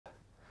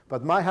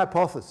But my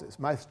hypothesis,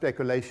 my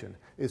speculation,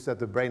 is that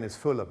the brain is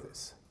full of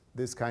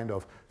this kind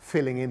of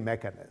filling in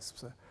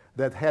mechanisms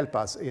that help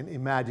us in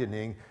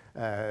imagining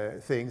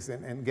things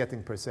and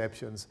getting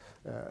perceptions.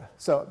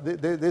 So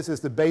this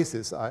is the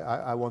basis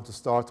I want to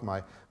start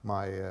my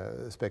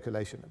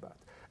speculation about.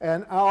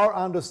 And our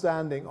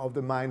understanding of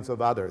the minds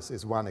of others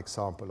is one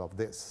example of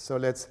this. So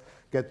let's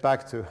get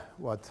back to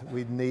what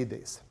we need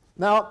is.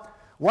 Now,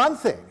 one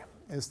thing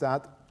is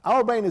that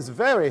our brain is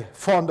very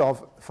fond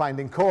of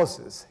finding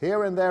causes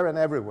here and there and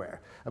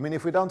everywhere. I mean,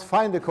 if we don't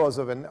find the cause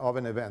of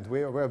an event,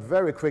 we're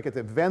very quick at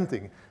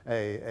inventing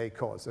a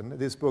cause. And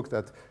this book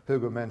that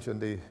Hugo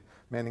mentioned, the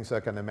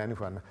Meningssökande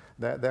människan,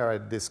 there I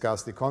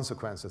discuss the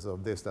consequences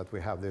of this, that we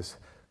have this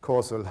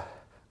causal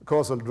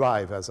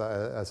drive, as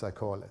I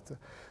call it.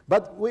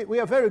 But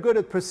we are very good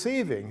at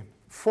perceiving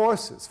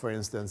forces, for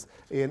instance,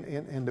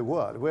 in the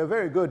world. We're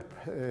very good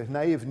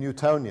naive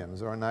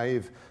Newtonians or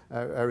naive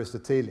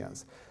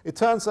Aristotelians. It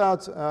turns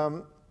out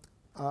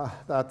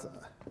that,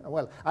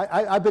 well,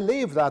 I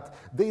believe that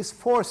these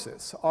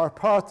forces are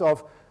part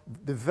of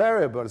the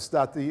variables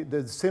that the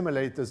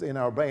simulators in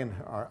our brain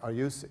are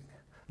using.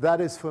 That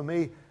is, for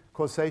me,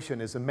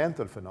 causation is a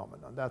mental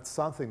phenomenon. That's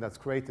something that's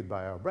created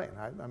by our brain.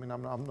 I mean,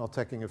 I'm not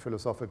taking a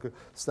philosophical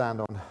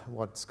stand on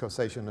what's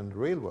causation in the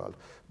real world,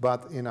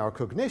 but in our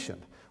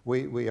cognition,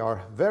 we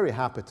are very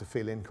happy to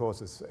fill in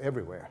causes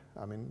everywhere.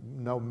 I mean,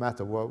 no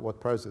matter what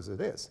process it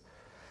is.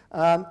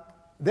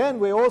 Then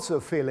we also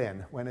fill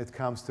in when it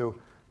comes to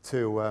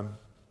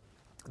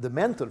the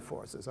mental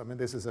forces. I mean,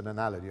 this is an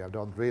analogy. I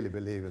don't really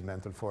believe in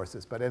mental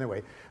forces, but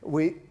anyway,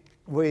 we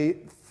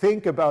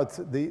think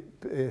about the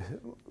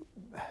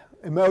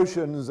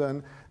emotions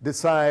and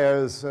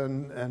desires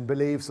and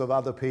beliefs of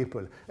other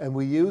people, and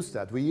we use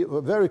that. We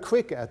are very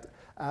quick at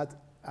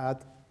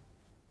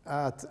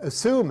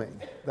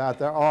assuming that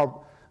there are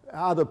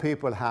other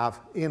people have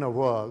inner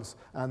worlds,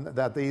 and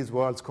that these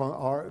worlds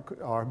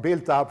are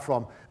built up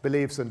from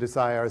beliefs and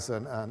desires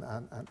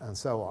and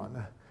so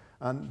on.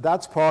 And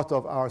that's part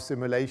of our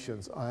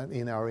simulations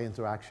in our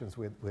interactions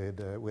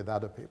with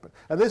other people.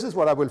 And this is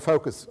what I will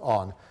focus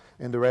on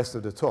in the rest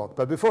of the talk.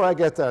 But before I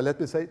get there, let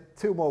me say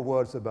two more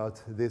words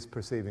about these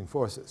perceiving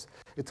forces.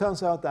 It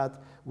turns out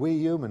that we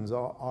humans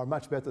are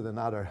much better than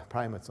other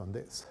primates on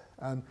this.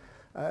 And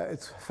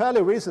it's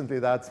fairly recently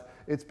that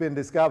it's been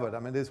discovered. I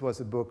mean, this was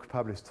a book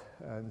published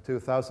in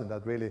 2000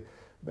 that really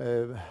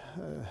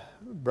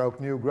broke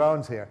new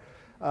grounds here.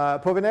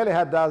 Povinelli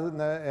had done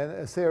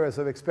a series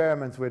of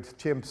experiments with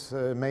chimps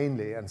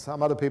mainly, and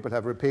some other people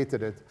have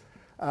repeated it.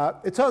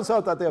 It turns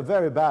out that they are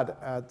very bad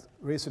at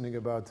reasoning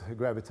about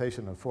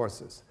gravitational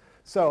forces.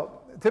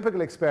 So,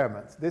 typical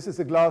experiment. This is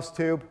a glass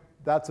tube,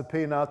 that's a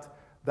peanut,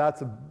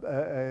 that's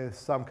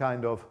some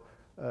kind of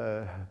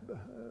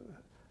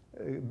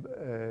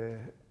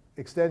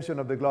extension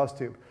of the glass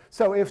tube.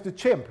 So if the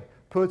chimp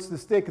puts the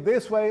stick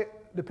this way,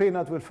 the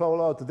peanut will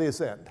fall out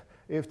this end.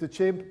 If the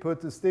chimp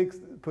puts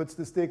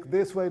the stick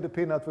this way, the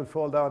peanut will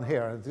fall down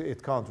here, and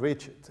it can't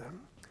reach it.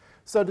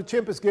 So the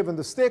chimp is given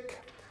the stick,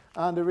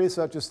 and the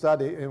researchers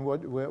study in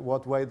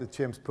what way the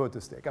chimps put the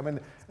stick. I mean,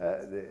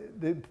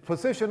 the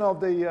position of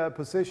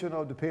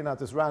the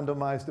peanut is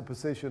randomized. The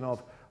position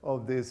of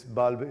this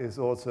bulb is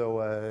also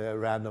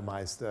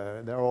randomized.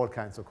 There are all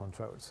kinds of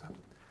controls.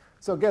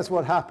 So guess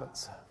what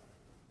happens?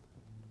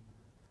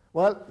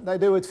 Well, they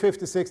do it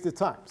 50, 60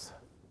 times,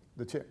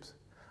 the chimps.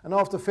 And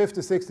after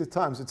 50, 60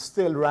 times, it's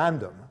still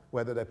random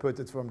whether they put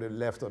it from the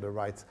left or the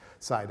right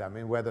side. I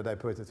mean, whether they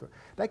put it...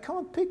 They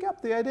can't pick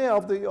up the idea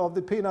of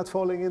the peanut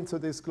falling into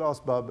this glass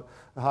bulb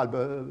and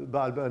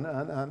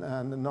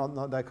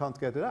they can't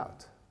get it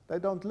out. They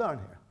don't learn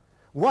here.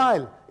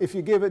 While, if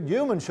you give a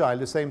human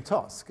child the same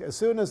task, as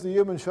soon as the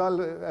human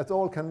child at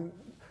all can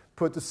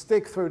put a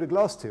stick through the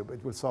glass tube,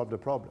 it will solve the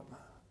problem.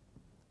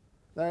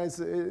 There is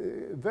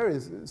a very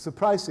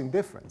surprising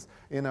difference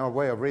in our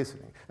way of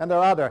reasoning. And there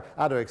are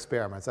other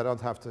experiments. I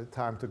don't have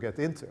time to get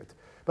into it.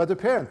 But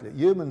apparently,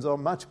 humans are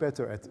much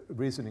better at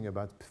reasoning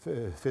about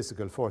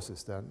physical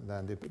forces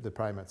than the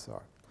primates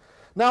are.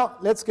 Now,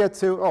 let's get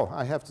to... Oh,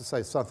 I have to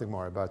say something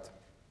more about...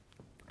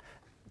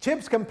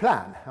 Chimps can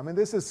plan. I mean,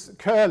 this is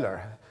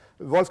Köhler,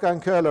 Wolfgang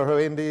Köhler, who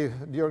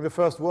during the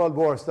First World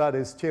War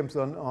studies chimps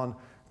on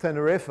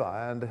Tenerife,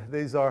 and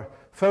these are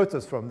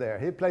photos from there.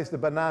 He placed a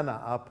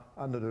banana up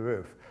under the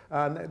roof,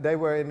 and they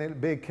were in a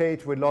big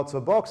cage with lots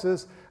of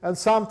boxes, and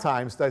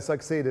sometimes they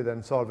succeeded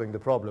in solving the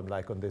problem,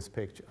 like on this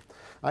picture.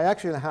 I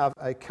actually have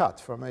a cut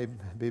from a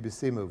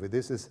BBC movie.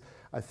 This is,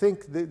 I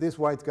think this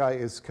white guy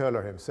is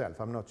Köhler himself,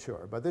 I'm not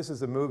sure, but this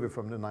is a movie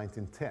from the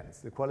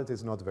 1910s. The quality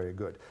is not very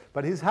good,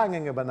 but he's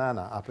hanging a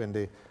banana up in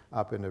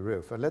the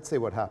roof, and let's see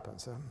what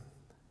happens.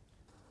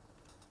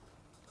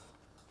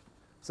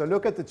 So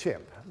look at the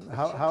chimp,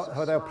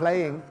 how they're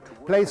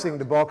placing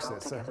the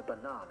boxes.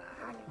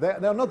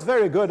 They're not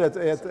very good at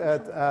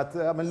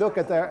I mean, look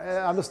at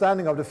their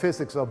understanding of the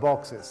physics of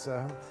boxes.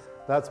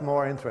 That's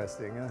more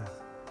interesting.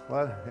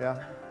 Well,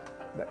 yeah.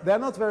 They're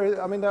not very,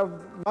 I mean, they're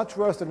much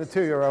worse than a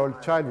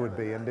 2-year-old child would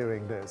be in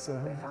doing this.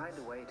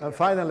 And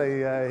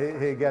finally,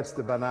 he gets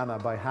the banana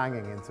by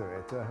hanging into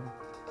it.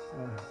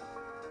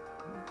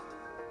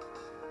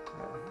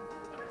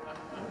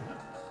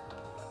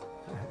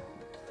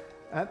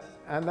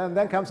 And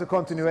then comes a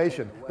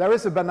continuation. There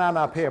is a banana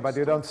up here, but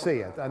you don't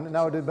see it. And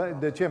now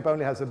the chimp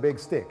only has a big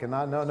stick, and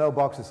no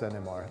boxes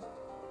anymore.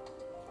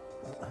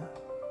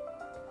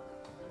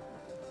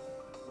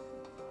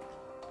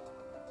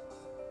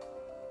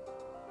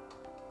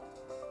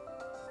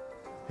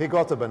 He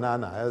got a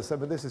banana.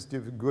 But this is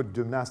good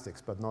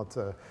gymnastics, but not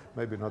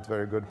maybe not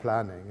very good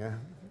planning.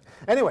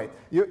 Anyway,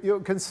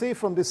 you can see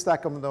from this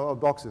stack of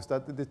boxes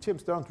that the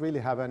chimps don't really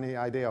have any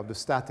idea of the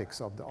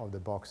statics of the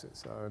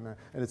boxes, and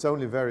it's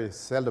only very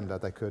seldom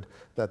that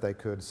they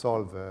could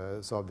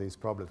solve these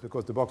problems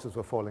because the boxes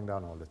were falling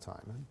down all the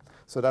time.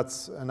 So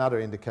that's another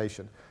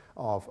indication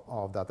of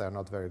that they're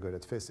not very good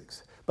at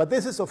physics. But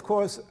this is, of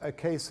course, a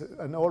case,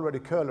 and already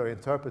Köhler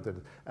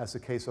interpreted as a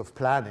case of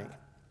planning.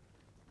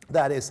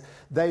 That is,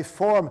 they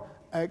form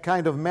a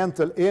kind of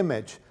mental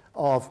image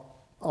of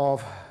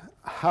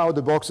how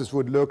the boxes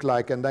would look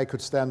like, and they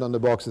could stand on the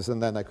boxes,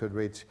 and then I could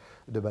reach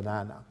the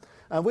banana.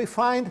 And we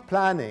find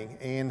planning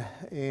in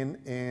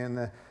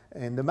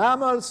the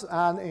mammals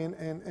and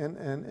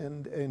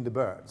in the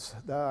birds.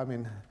 I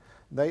mean,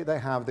 they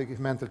have the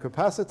mental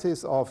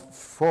capacities of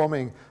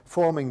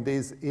forming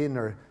these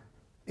inner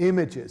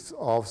images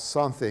of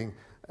something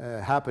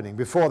happening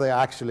before they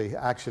actually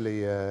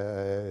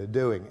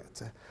doing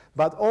it.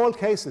 But all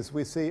cases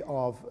we see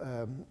of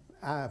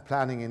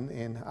planning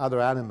in other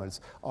animals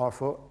are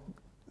for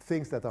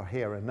things that are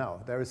here and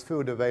now. There is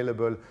food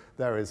available,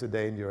 there is a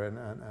danger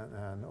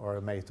or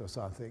a mate or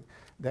something.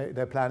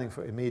 They're planning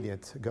for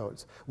immediate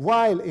goals.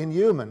 While in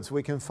humans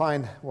we can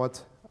find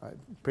what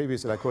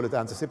previously I called it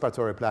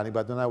anticipatory planning,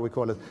 but now we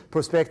call it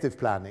prospective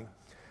planning.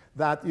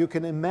 That you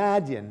can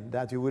imagine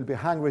that you will be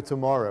hungry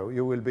tomorrow,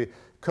 you will be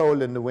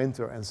cold in the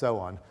winter, and so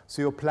on.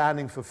 So you're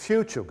planning for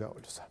future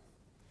goals.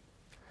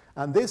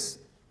 And this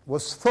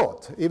was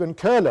thought, even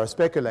Köhler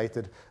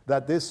speculated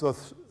that this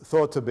was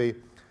thought to be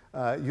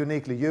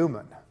uniquely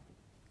human.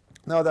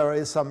 Now there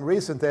is some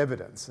recent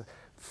evidence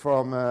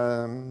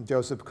from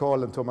Joseph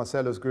Kohl and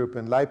Tomasello's group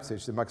in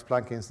Leipzig, the Max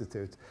Planck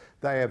Institute.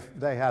 They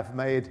have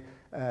made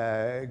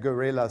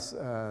gorilla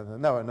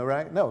and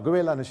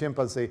a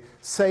chimpanzee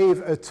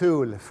save a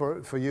tool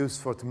for use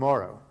for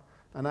tomorrow.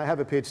 And I have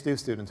a PhD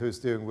student who's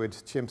doing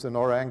with chimps and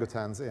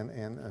orangutans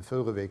in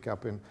Furuvik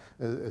up in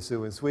a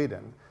zoo in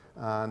Sweden.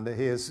 And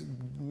he has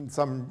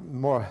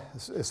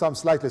some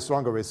slightly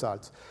stronger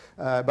results.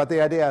 But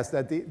the idea is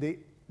that the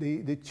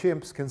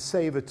chimps can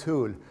save a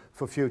tool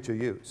for future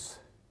use.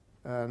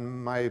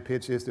 And my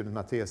PhD student,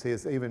 Matthias, he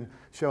has even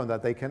shown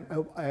that they can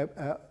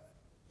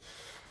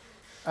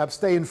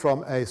abstain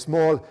from a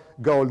small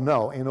goal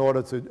now in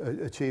order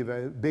to achieve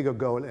a bigger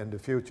goal in the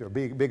future,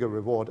 bigger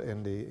reward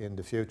in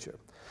the future.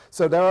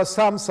 So there are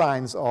some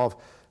signs of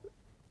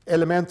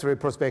elementary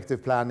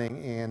prospective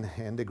planning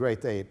in the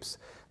great apes,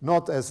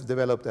 not as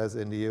developed as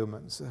in the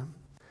humans.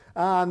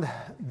 And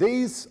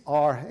these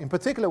are, in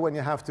particular, when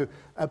you have to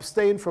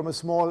abstain from a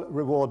small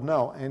reward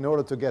now in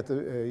order to get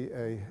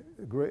a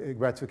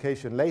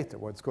gratification later,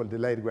 what's called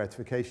delayed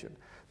gratification.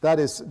 That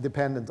is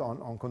dependent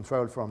on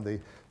control from the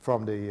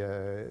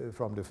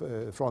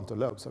frontal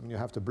lobes. I mean, you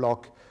have to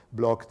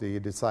block the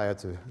desire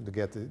to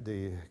get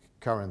the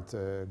current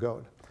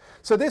goal.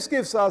 So this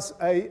gives us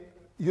a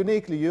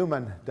uniquely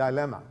human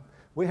dilemma.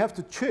 We have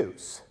to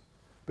choose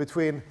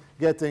between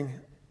getting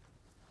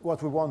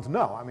what we want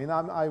now. I mean,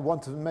 I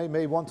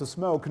may want to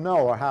smoke now,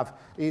 or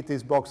eat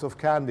this box of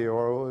candy,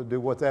 or do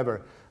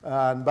whatever.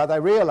 But I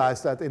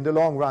realize that in the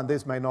long run,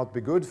 this may not be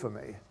good for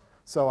me.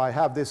 So I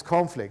have this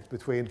conflict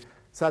between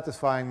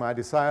satisfying my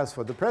desires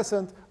for the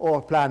present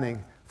or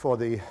planning for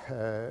the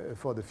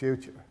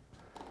future.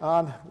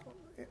 And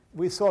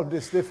we solve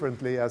this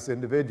differently as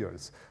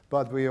individuals,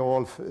 but we are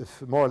all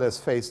more or less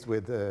faced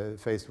with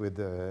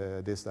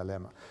this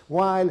dilemma.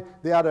 While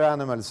the other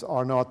animals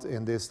are not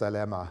in this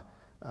dilemma,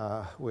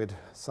 with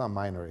some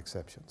minor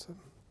exceptions.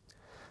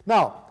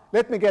 Now,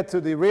 let me get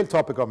to the real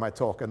topic of my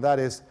talk, and that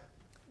is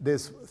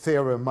this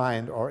theory of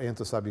mind, or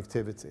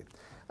intersubjectivity.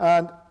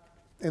 And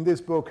in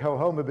this book, How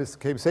Homo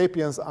Became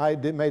Sapiens, I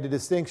made a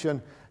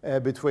distinction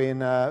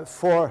between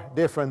 4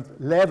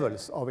 different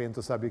levels of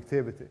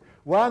intersubjectivity.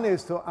 One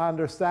is to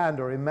understand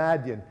or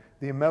imagine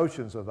the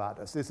emotions of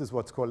others. This is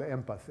what's called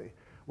empathy.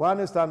 One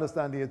is to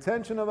understand the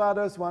intention of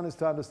others. One is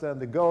to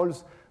understand the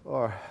goals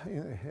of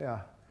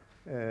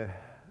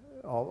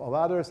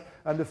others,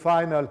 and the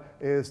final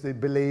is the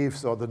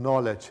beliefs or the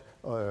knowledge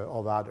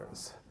of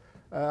others.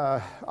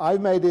 I've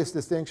made this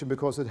distinction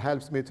because it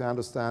helps me to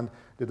understand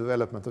the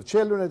development of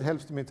children. It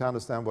helps me to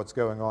understand what's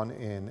going on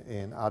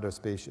in other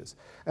species.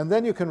 And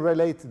then you can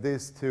relate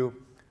this to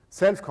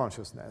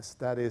self-consciousness,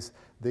 that is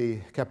the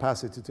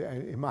capacity to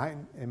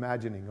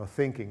imagining or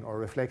thinking or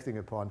reflecting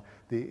upon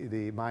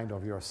the mind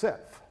of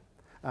yourself.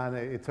 And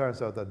it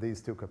turns out that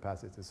these two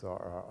capacities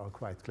are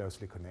quite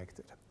closely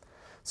connected.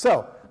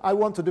 So I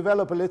want to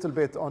develop a little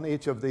bit on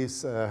each of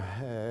these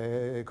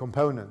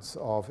components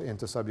of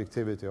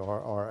intersubjectivity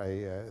or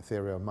a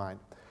theory of mind.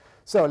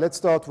 So let's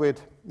start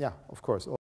with, yeah, of course.